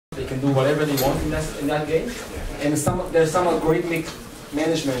can do whatever they want in that game. And there's some algorithmic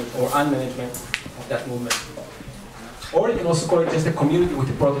management or unmanagement of that movement. Or you can also call it just a community with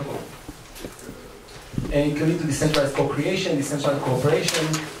a protocol. And it can lead to decentralized co-creation, decentralized cooperation.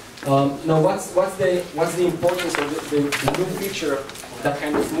 Now, what's the importance of the new feature of that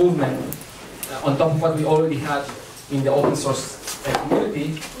kind of movement on top of what we already had in the open source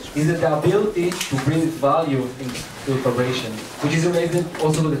community? Is it the ability to bring value into collaboration, which is related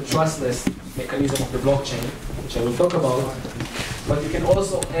also to the trustless mechanism of the blockchain, which I will talk about. But you can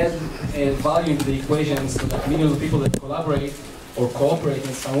also add value into the equations so that millions of people that collaborate or cooperate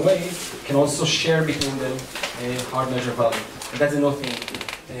in some way can also share between them hard measure value. And that's nothing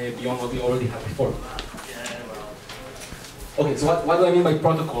beyond what we already had before. Okay, so what do I mean by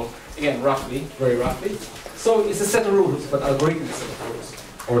protocol? Again, roughly, very roughly. So it's a set of rules, but algorithmic set of rules,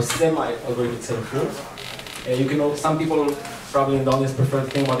 or semi-algorithmic set of rules. You can, some people probably in the audience prefer to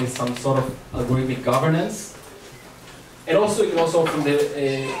think about it as some sort of algorithmic governance. And also, you can also, from the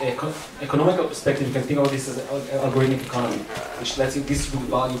economical perspective, you can think of this as an algorithmic economy, which lets you distribute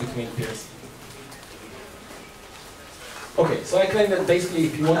value between peers. Okay, so I claim that basically,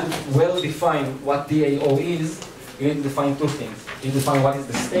 if you want to well define what DAO is, you need to define two things. You define what is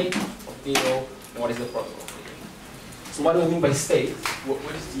the state of DAO and what is the protocol. So what do I mean by state?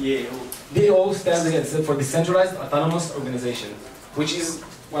 What is DAO? DAO stands again for Decentralized Autonomous Organization, which is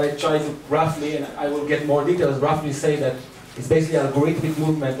what I try to roughly, and I will get more details, roughly say that it's basically an algorithmic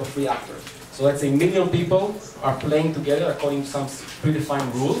movement of free actors. So let's say a million people are playing together according to some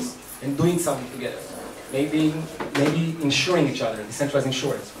predefined rules and doing something together. Maybe insuring each other, decentralized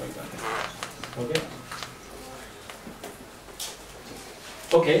insurance, for example. Okay?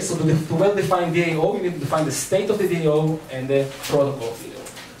 Okay, so to well define DAO, you need to define the state of the DAO and the protocol of the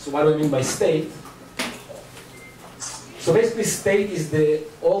DAO. So what do I mean by state? So basically, state is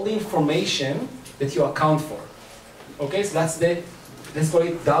all the information that you account for. Okay, so let's call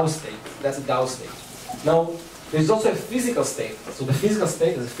it DAO state. That's a DAO state. Now, there's also a physical state. So the physical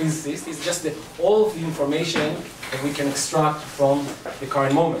state, as a physicist, is just all of the information that we can extract from the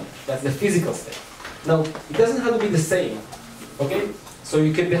current moment. That's the physical state. Now, it doesn't have to be the same. Okay, so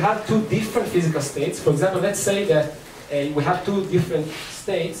you can have two different physical states. For example, let's say that we have two different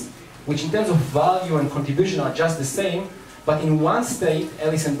states, which in terms of value and contribution are just the same, but in one state,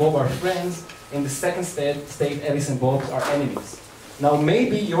 Alice and Bob are friends, in the second state, Alice and Bob are enemies. Now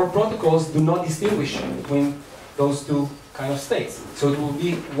maybe your protocols do not distinguish between those two kind of states. So it will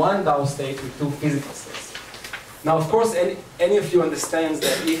be one DAO state with two physical states. Now of course, any of you understands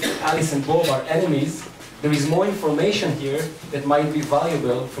that if Alice and Bob are enemies, there is more information here that might be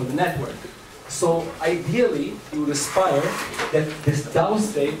valuable for the network. So ideally, you would aspire that this DAO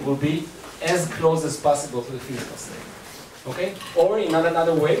state will be as close as possible to the physical state. Okay? Or in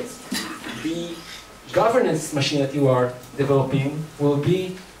other ways, the governance machine that you are developing will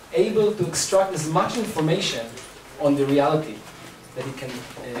be able to extract as much information on the reality that it can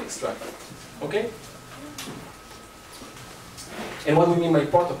extract. Okay? And what do we mean by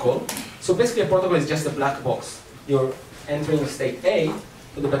protocol? So basically a protocol is just a black box. You're entering state A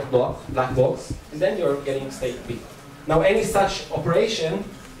to the black box, and then you're getting state B. Now any such operation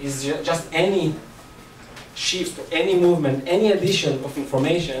is just any shift, or any movement, any addition of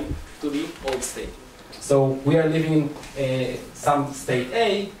information to the old state. So we are living in some state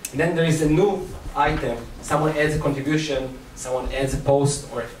A, and then there is a new item. Someone adds a contribution, someone adds a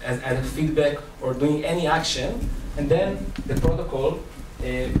post, or adds feedback, or doing any action, and then the protocol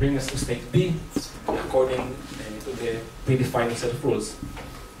brings us to state B according to the predefined set of rules.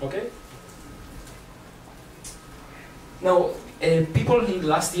 Okay? Now, people in the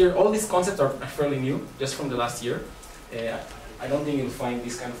last year, all these concepts are fairly new, just from the last year. I don't think you'll find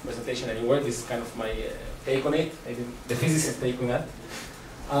this kind of presentation anywhere. This is kind of my take on it, the physicist take on that.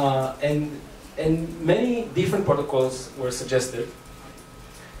 And many different protocols were suggested.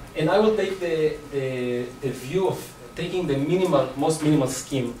 And I will take the view of taking the most minimal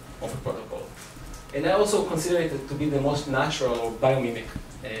scheme of a protocol. And I also consider it to be the most natural or biomimic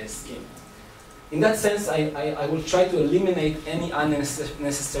scheme. In that sense, I will try to eliminate any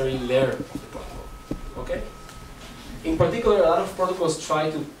unnecessary layer of the protocol. Okay? In particular, a lot of protocols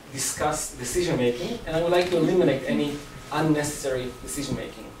try to discuss decision making, and I would like to eliminate any unnecessary decision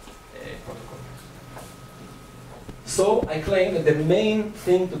making protocol. So I claim that the main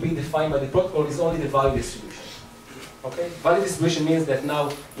thing to be defined by the protocol is only the value distribution. Okay? Value distribution means that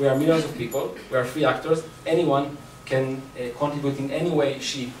now we are millions of people, we are free actors, anyone can contribute in any way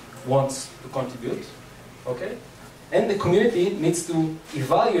she wants to contribute. Okay? And the community needs to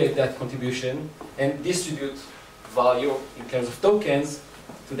evaluate that contribution and distribute value in terms of tokens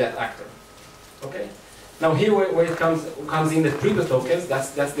to that actor. Okay. Now here where it comes in the crypto tokens.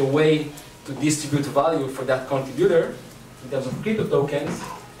 That's the way to distribute value for that contributor in terms of crypto tokens,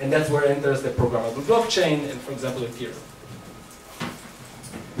 and that's where enters the programmable blockchain and, for example, Ethereum.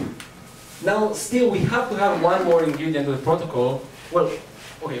 Now, still, we have to have one more ingredient to the protocol. Well,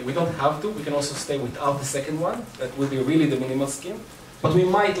 okay, we don't have to. We can also stay without the second one. That would be really the minimal scheme. But we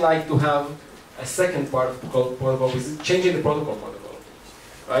might like to have a second part of the protocol, which is changing the protocol,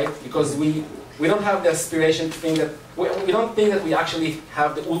 right? Because we don't have the aspiration to think that, we don't think that we actually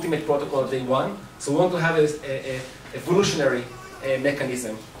have the ultimate protocol day one. So we want to have a evolutionary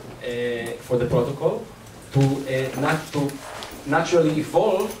mechanism for the protocol to naturally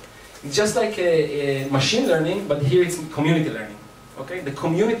evolve. It's just like a machine learning, but here it's community learning. Okay, the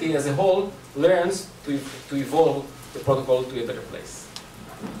community as a whole learns to evolve the protocol to a better place.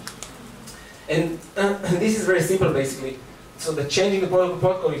 And this is very simple, basically. So the changing the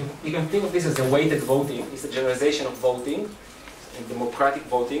protocol, you can think of this as a weighted voting. It's a generalization of voting, and democratic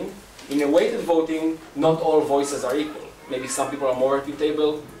voting. In a weighted voting, not all voices are equal. Maybe some people are more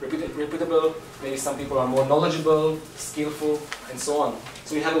reputable, maybe some people are more knowledgeable, skillful, and so on.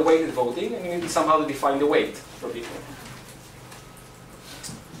 So you have a weighted voting, and you need somehow to define the weight for people.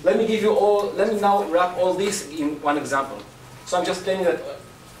 Let me now wrap all this in one example. So I'm just claiming that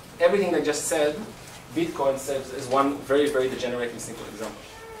everything I just said, Bitcoin serves as one very, very degenerate and simple example.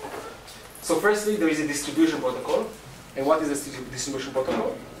 So firstly, there is a distribution protocol. And what is a distribution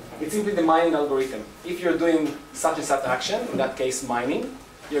protocol? It's simply the mining algorithm. If you're doing such and such action, in that case mining,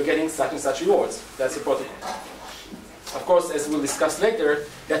 you're getting such and such rewards. That's a protocol. Of course, as we'll discuss later,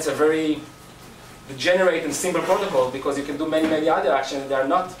 that's a very degenerate and simple protocol because you can do many, many other actions that are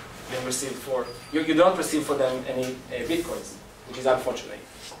not being received for. You don't receive for them any Bitcoins, which is unfortunate.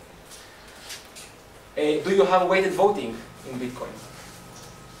 Do you have weighted voting in Bitcoin?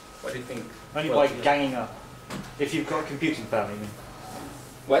 What do you think? Only by ganging up. If you've got computing power, you mean?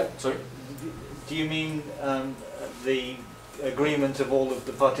 What? Sorry? Do you mean the agreement of all of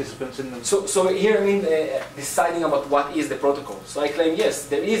the participants in the... So here I mean deciding about what is the protocol. So I claim, yes,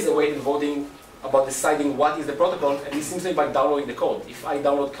 there is a weighted voting about deciding what is the protocol, and it's simply by downloading the code. If I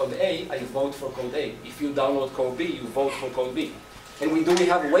download code A, I vote for code A. If you download code B, you vote for code B. And we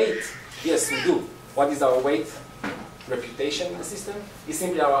have weight? Yes, we do. What is our weight? Reputation in the system? It's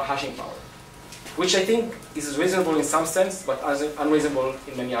simply our hashing power, which I think is reasonable in some sense, but unreasonable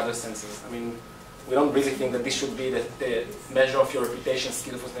in many other senses. I mean, we don't really think that this should be the measure of your reputation,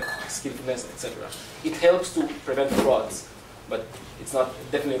 skillfulness, etc. It helps to prevent frauds, but it's not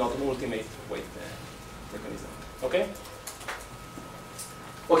definitely not an ultimate weight mechanism. Okay?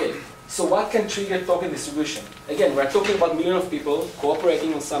 Okay, so what can trigger token distribution? Again, we're talking about millions of people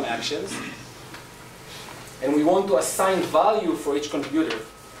cooperating on some actions, and we want to assign value for each contributor.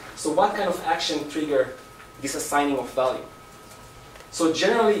 So what kind of action trigger this assigning of value? So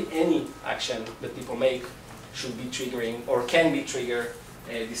generally, any action that people make should be triggering or can be trigger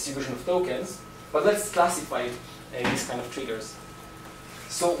a distribution of tokens. But let's classify these kind of triggers.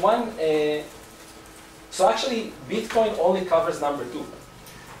 So so actually, Bitcoin only covers number 2.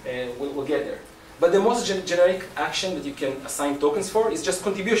 We'll get there. But the most generic action that you can assign tokens for is just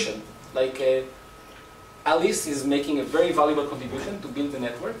contribution. Like Alice is making a very valuable contribution to build the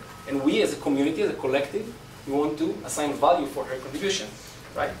network, and we as a community, as a collective, we want to assign value for her contribution,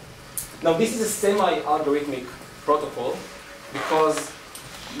 right? Now this is a semi-algorithmic protocol because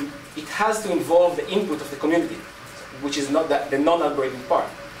it has to involve the input of the community, which is not the non-algorithmic part.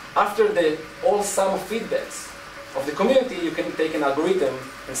 After the all sum of feedbacks of the community, you can take an algorithm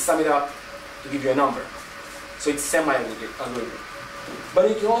and sum it up to give you a number. So it's semi-algorithmic. But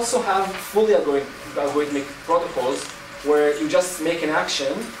you can also have fully algorithmic protocols where you just make an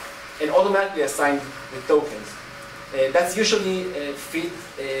action and automatically assign the tokens. That's usually fit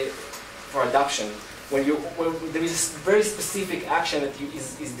for adoption. When there is a very specific action that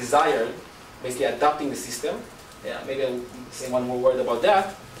is desired, basically adapting the system. Yeah, maybe I'll say one more word about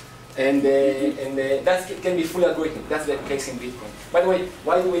that. And that can be fully algorithmic. That's the case in Bitcoin. By the way,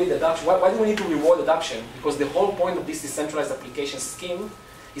 why do we need adoption? Why do we need to reward adoption? Because the whole point of this decentralized application scheme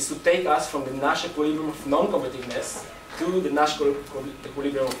is to take us from the Nash equilibrium of non-competitiveness to the Nash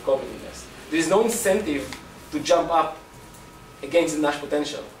equilibrium of competitiveness. There is no incentive to jump up against the Nash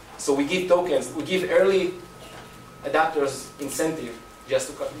potential. So we give tokens, we give early adapters incentive just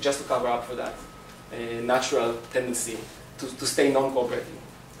to cover up for that natural tendency to stay non-cooperative.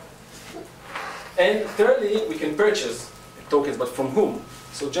 And thirdly, we can purchase tokens, but from whom?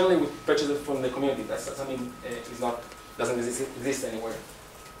 So generally, we purchase it from the community. That's something doesn't exist anywhere.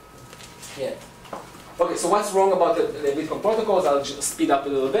 Yeah. Okay, so what's wrong about the Bitcoin protocols? I'll just speed up a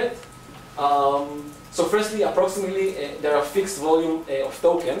little bit. So firstly, approximately, there are fixed volume of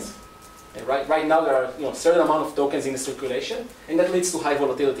tokens. Right now, there are certain amount of tokens in the circulation, and that leads to high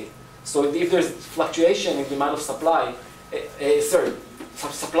volatility. So if there's fluctuation in demand of supply,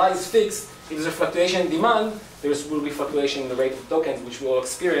 supply is fixed. If there's a fluctuation in demand, there will be fluctuation in the rate of tokens, which we all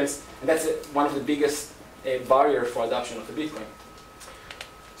experience, and that's one of the biggest barrier for adoption of the Bitcoin.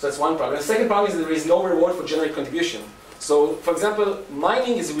 So that's one problem. The second problem is that there is no reward for generic contribution. So, for example,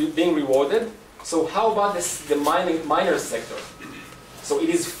 mining is being rewarded. So how about the miner sector? So it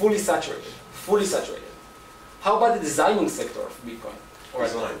is fully saturated, fully saturated. How about the designing sector of Bitcoin? Or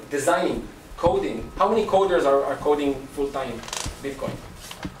designing, coding. How many coders are coding full-time Bitcoin?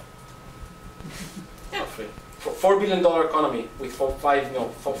 Yeah. $4 billion economy with 4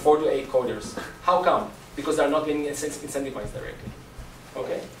 to 8 coders. How come? Because they're not getting incentivized directly.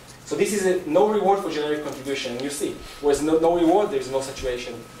 Okay? So this is no reward for generic contribution. You see, whereas no reward, there is no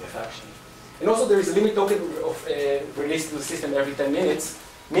saturation of action. And also there is a limit token of released to the system every 10 minutes,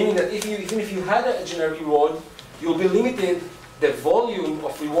 meaning that even if you had a generic reward, you'll be limited the volume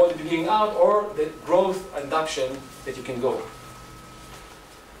of reward you're giving out or the growth adoption that you can go.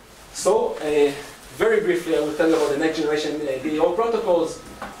 So very briefly, I will tell you about the next generation DAO protocols.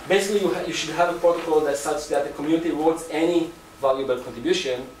 Basically, you should have a protocol that's such that the community rewards any valuable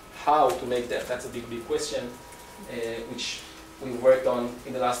contribution. How to make that? That's a big question, which we worked on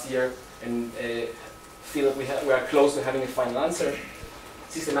in the last year, and feel that we are close to having a final answer,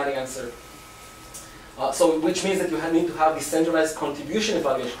 systematic answer. So, which means that you need to have decentralized contribution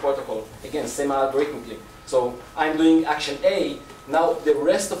evaluation protocol. Again, same algorithmically. So I'm doing action A. Now the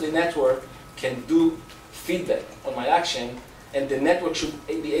rest of the network can do feedback on my action, and the network should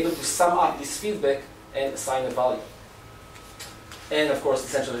be able to sum up this feedback and assign a value. And of course, the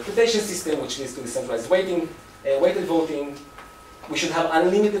central reputation system, which leads to decentralized weighted voting. We should have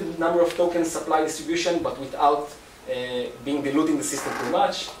unlimited number of tokens supply distribution, but without being diluting the system too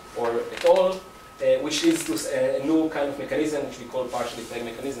much or at all, which leads to a new kind of mechanism, which we call partially pegged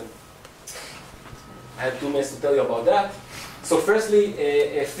mechanism. I have 2 minutes to tell you about that. So firstly,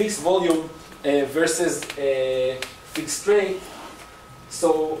 a fixed volume versus a fixed rate.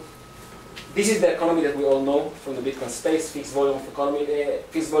 So this is the economy that we all know from the Bitcoin space, fixed volume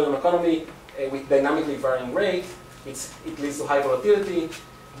economy with dynamically varying rate. It leads to high volatility.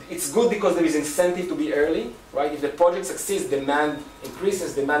 It's good because there is incentive to be early, right? If the project succeeds, demand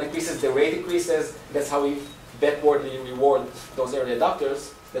increases, the rate increases. That's how we backwardly reward those early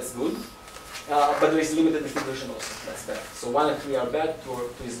adopters. That's good. But there is limited distribution also. That's bad. So 1 and 3 are bad, 2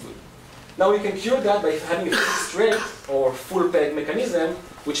 is good. Now we can cure that by having a fixed rate or full peg mechanism,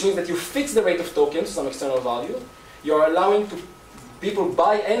 which means that you fix the rate of tokens to some external value. You are allowing people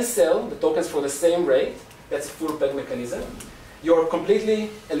buy and sell the tokens for the same rate. That's a full peg mechanism. You're completely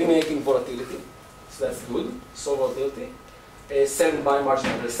eliminating volatility. So that's good. So volatility. Sell and buy margin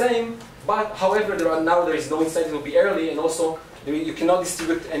are the same. But however, there is no incentive to be early, and also you cannot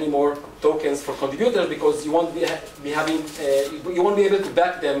distribute any more tokens for contributors because you won't be you won't be able to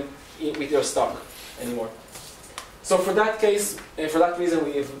back them with your stock anymore. So for that case, for that reason,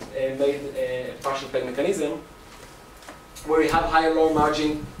 we've made a partial peg mechanism where you have higher lower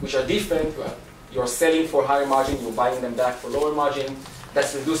margin, which are different. You're selling for higher margin, you're buying them back for lower margin.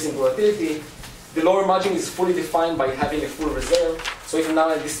 That's reducing volatility. The lower margin is fully defined by having a full reserve. So if now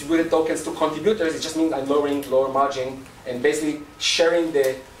I distributed tokens to contributors, it just means I'm lowering lower margin and basically sharing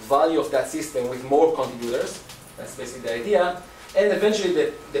the value of that system with more contributors. That's basically the idea. And eventually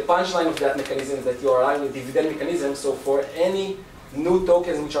the punchline of that mechanism is that you are allowing a dividend mechanism. So for any new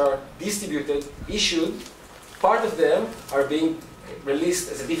tokens which are distributed, issued, part of them are being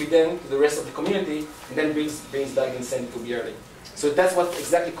released as a dividend to the rest of the community, and then brings back the incentive to be early. So that's what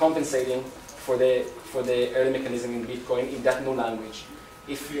exactly compensating for the early mechanism in Bitcoin in that new language.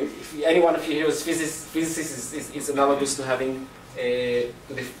 If anyone of you here is physicist, is analogous to having to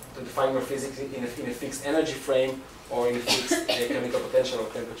define your physics in a fixed energy frame or in a fixed chemical potential or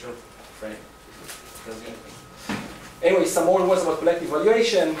temperature frame. Anyway, some more words about collective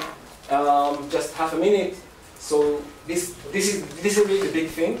valuation. Just half a minute. So this is really the big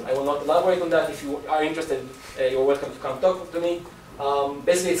thing. I will not elaborate on that. If you are interested, you're welcome to come talk to me.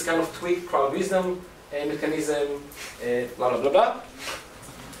 Basically, it's kind of tweaked crowd wisdom mechanism, blah blah blah blah.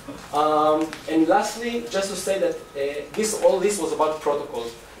 And lastly, just to say that all this was about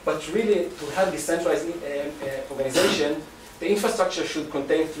protocols, but really to have decentralized organization, the infrastructure should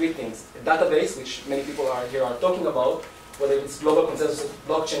contain 3 things: a database, which many people here are talking about, whether it's global consensus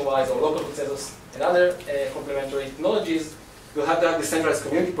blockchain-wise or local consensus and other complementary technologies. You have to have decentralized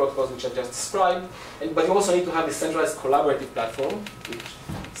community protocols, which I just described, but you also need to have a decentralized collaborative platform, which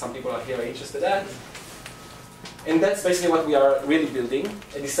some people are here are interested in. And that's basically what we are really building,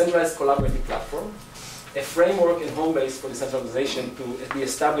 a decentralized collaborative platform, a framework and home base for decentralization to be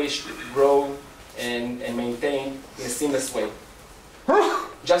established, grow, and maintained in a seamless way.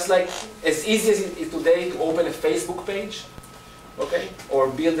 Just like as easy as it is today to open a Facebook page, okay, or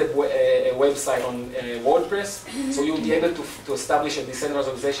build a website on WordPress, so you'll be able to establish a decentralized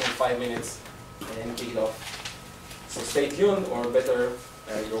organization in 5 minutes and kick it off. So stay tuned, or better,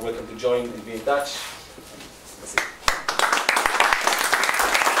 you're welcome to join and be in touch. That's it.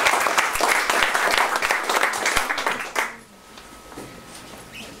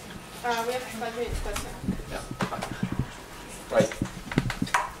 We have 5 minutes, that's it. Yeah. Right.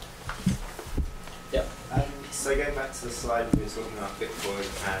 Yeah. So going back to the slide, we were talking about Bitcoin,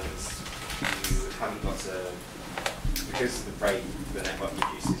 and you haven't got to, because of the break the network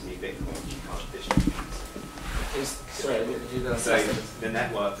produces new Bitcoin, you can't distribute it. So the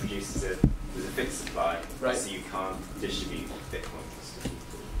network produces there's a fixed supply, right. So you can't distribute Bitcoins to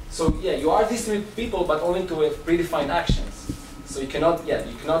people. So yeah, you are distributing people, but only to predefined actions. So you cannot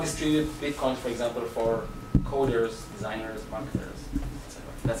distribute Bitcoin, for example, for coders, designers, marketers, etc.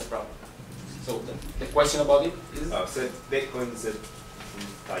 That's a problem. So the question about it is? Oh, so Bitcoins are,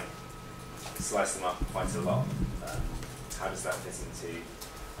 like, slice them up quite a lot. How does that fit into,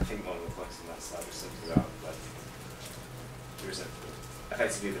 I think one of the points on that slide was something about, like, there is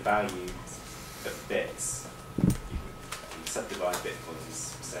effectively the value of bits. You can subdivide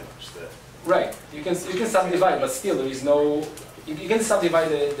Bitcoins so much that... Right, you can subdivide, but still there is no, you can subdivide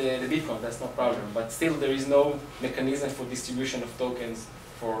the Bitcoin, that's no problem, but still there is no mechanism for distribution of tokens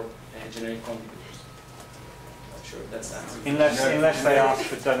for generic contributors. Not sure that's the answer. Unless they ask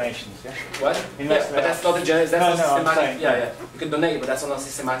for donations, yeah? What? Unless but that's not a generic, that's not I'm systematic. saying, Yeah. You can donate, but that's not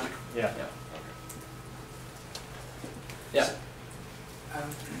systematic. Yeah. Yeah.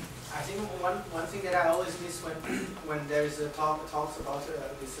 I think one thing that I always miss when there is a talks about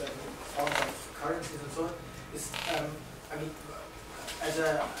this form of currencies and so on is, I mean, as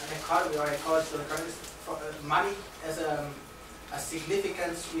an economy or ecological economist, money as a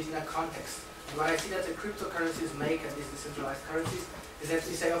significance within a context. And what I see that the cryptocurrencies make and these decentralized currencies is that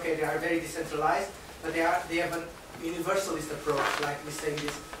we say, okay, they are very decentralized, but they have an universalist approach, like we say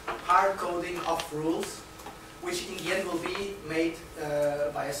this hard coding of rules, which in the end will be made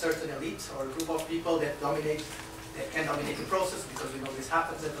by a certain elite or a group of people that can dominate the process, because we know this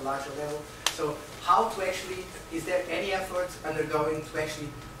happens at a larger level. So how to actually, is there any effort undergoing to actually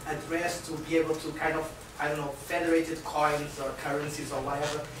address, to be able to kind of, I don't know, federated coins or currencies or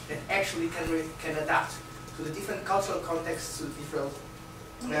whatever, that actually can adapt to the different cultural contexts, to different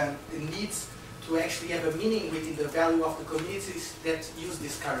needs, to actually have a meaning within the value of the communities that use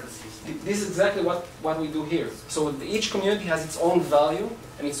these currencies. This is exactly what we do here. So each community has its own value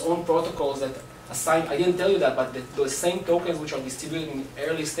and its own protocols that assign, I didn't tell you that, but the same tokens which are distributed in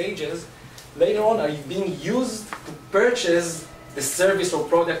early stages, later on are being used to purchase the service or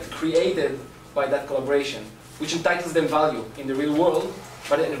product created by that collaboration, which entitles them value in the real world,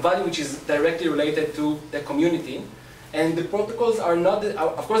 but a value which is directly related to the community. And the protocols are not,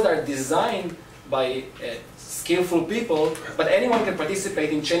 of course, they are designed by skillful people, but anyone can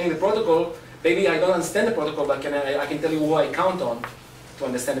participate in changing the protocol. Maybe I don't understand the protocol, but I can tell you who I count on to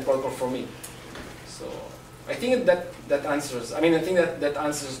understand the protocol for me. So I think that answers. I mean, I think that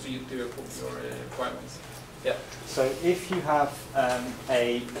answers to your requirements. Yeah. So if you have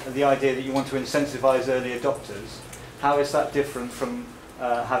the idea that you want to incentivize early adopters, how is that different from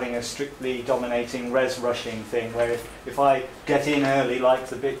having a strictly dominating res rushing thing, where if I get in early like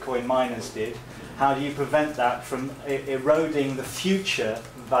the Bitcoin miners did, how do you prevent that from eroding the future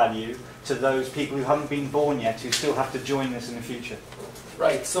value to those people who haven't been born yet, who still have to join this in the future?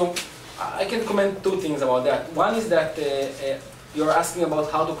 Right, so I can comment two things about that. One is that you're asking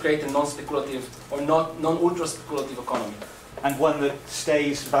about how to create a non-speculative or non-ultra speculative economy. And one that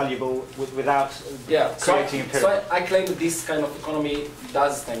stays valuable without creating a pyramid. So I claim that this kind of economy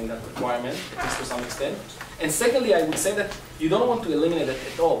does stand that requirement, at least to some extent. And secondly, I would say that you don't want to eliminate it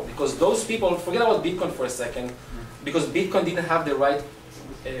at all, because those people, forget about Bitcoin for a second, because Bitcoin didn't have the right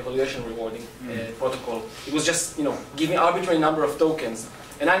valuation rewarding protocol. It was just, giving arbitrary number of tokens.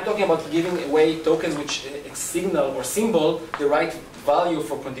 And I'm talking about giving away tokens which signal or symbol the right value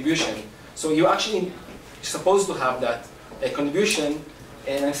for contribution. So you actually supposed to have that contribution,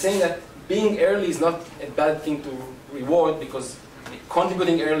 and I'm saying that being early is not a bad thing to reward, because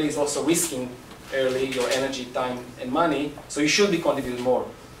contributing early is also risking early your energy, time, and money. So you should be contributing more.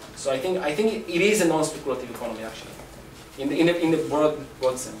 So I think it is a non-speculative economy actually. in the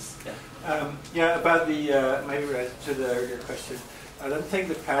broad sense. Yeah. Yeah, about the, maybe related to your question, I don't think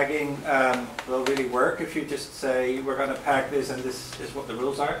the pegging will really work if you just say we're going to peg this and this is what the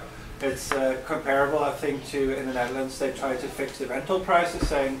rules are. It's comparable, I think, to in the Netherlands they try to fix the rental prices,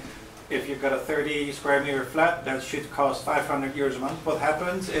 saying if you've got a 30 square meter flat that should cost 500 euros a month. What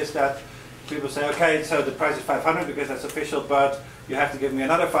happens is that people say, okay, so the price is 500 because that's official, but you have to give me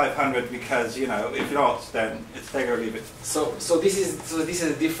another 500 because, you know, if not, then it's take or leave it. So this is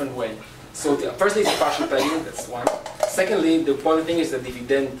a different way. So firstly, it's partial pegging. That's one. Secondly, the important thing is the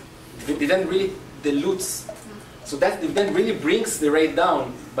dividend really dilutes. So that dividend really brings the rate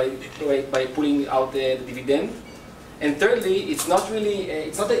down by pulling out the dividend. And thirdly, it's not really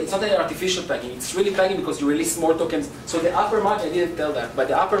it's not an artificial pegging. It's really pegging because you release more tokens. So the upper margin, I didn't tell that, but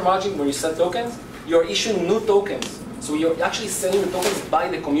the upper margin when you sell tokens, you're issuing new tokens. So you're actually selling the tokens by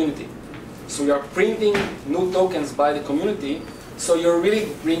the community. So you're printing new tokens by the community. So you're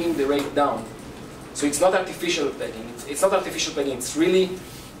really bringing the rate down. So it's not artificial pegging. It's not artificial pegging. It's really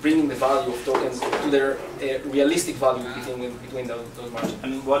bringing the value of tokens to their realistic value between those margins.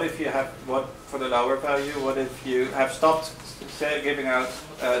 And what if you have, for the lower value, what if you have stopped giving out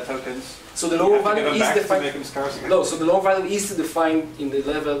tokens? So the lower value is defined. No, so the lower value is defined in the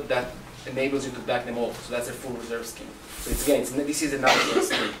level that enables you to back them off. So that's a full reserve scheme. So it's again, this is a natural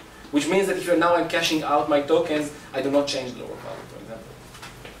scheme, which means that if you're now cashing out my tokens, I do not change the lower value, for example.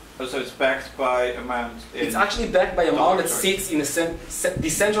 Oh, so it's backed by amount. It's actually backed by amount that sits in a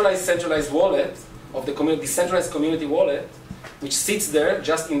decentralized, centralized wallet of the community, decentralized community wallet, which sits there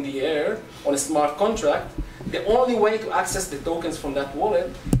just in the air on a smart contract. The only way to access the tokens from that wallet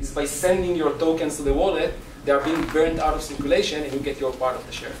is by sending your tokens to the wallet. They are being burned out of circulation, and you get your part of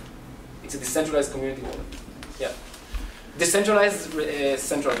the share. It's a decentralized community wallet. Yeah, decentralized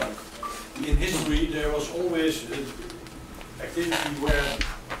central bank. In history, there was always an activity where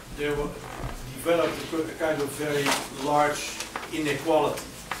there was developed a kind of very large inequality.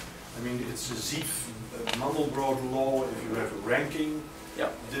 I mean, it's a Mandelbrot law. If you have a ranking, yeah,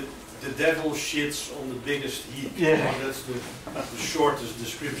 the devil shits on the biggest heap. Yeah. That's the shortest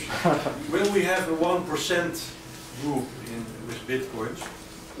description. Will we have a 1% group with bitcoins?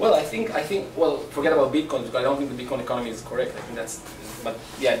 Well, I think, well, forget about Bitcoin, because I don't think the Bitcoin economy is correct. I think that's, but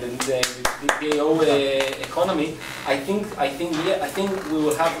yeah, the DAO economy, I think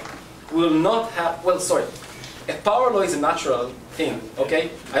we will not have, well, sorry, a power law is a natural thing,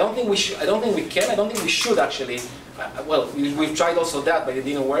 okay? I don't think we should actually, well, we've tried also that, but it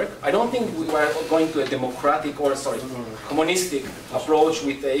didn't work. I don't think we are going to a democratic or, communistic approach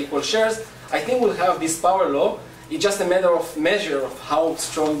with equal shares. I think we'll have this power law. It's just a matter of measure of how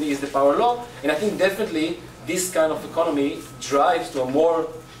strong is the power law, and I think definitely this kind of economy drives to a more,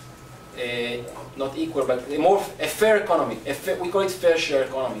 not equal, but a fair economy. We call it fair share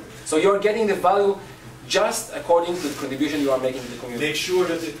economy. So you're getting the value just according to the contribution you are making to the community. Make sure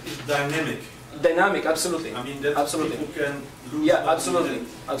that it is dynamic. Dynamic, absolutely. I mean, that absolutely. people can lose yeah, money absolutely. and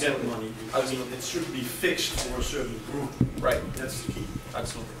Absolutely. get money. Absolutely. I mean, it should be fixed for a certain group. Right. That's the key.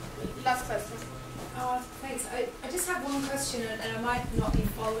 Absolutely. Last question. Thanks. I just have one question, and I might not be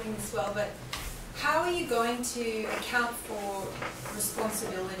following this well, but how are you going to account for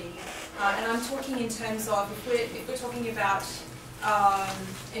responsibility? And I'm talking in terms of, if we're talking about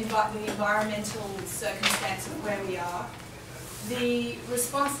the environmental circumstance of where we are, the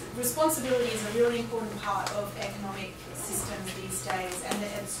responsibility is a really important part of economic systems these days, and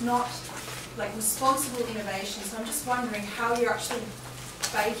it's not like responsible innovation. So I'm just wondering how you're actually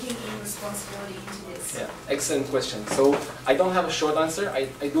baking in responsibility into this. Yeah, excellent question. So I don't have a short answer. I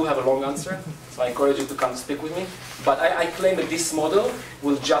do have a long answer. So I encourage you to come speak with me. But I claim that this model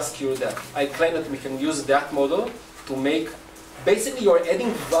will just cure that. I claim that we can use that model to make, basically you're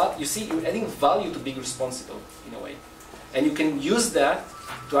adding you're adding value to being responsible in a way. And you can use that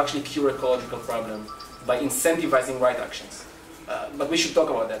to actually cure ecological problem by incentivizing right actions. But we should talk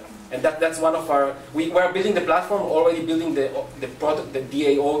about that. And that's one of our, we are building the platform, already building the product, the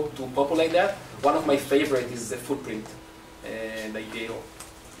DAO to populate that. One of my favorite is the Footprint, the DAO.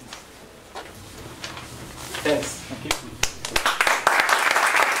 Thanks. Thank you.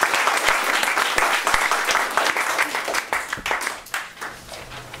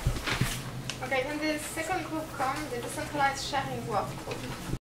 Okay, when the second group comes, the decentralized sharing work group.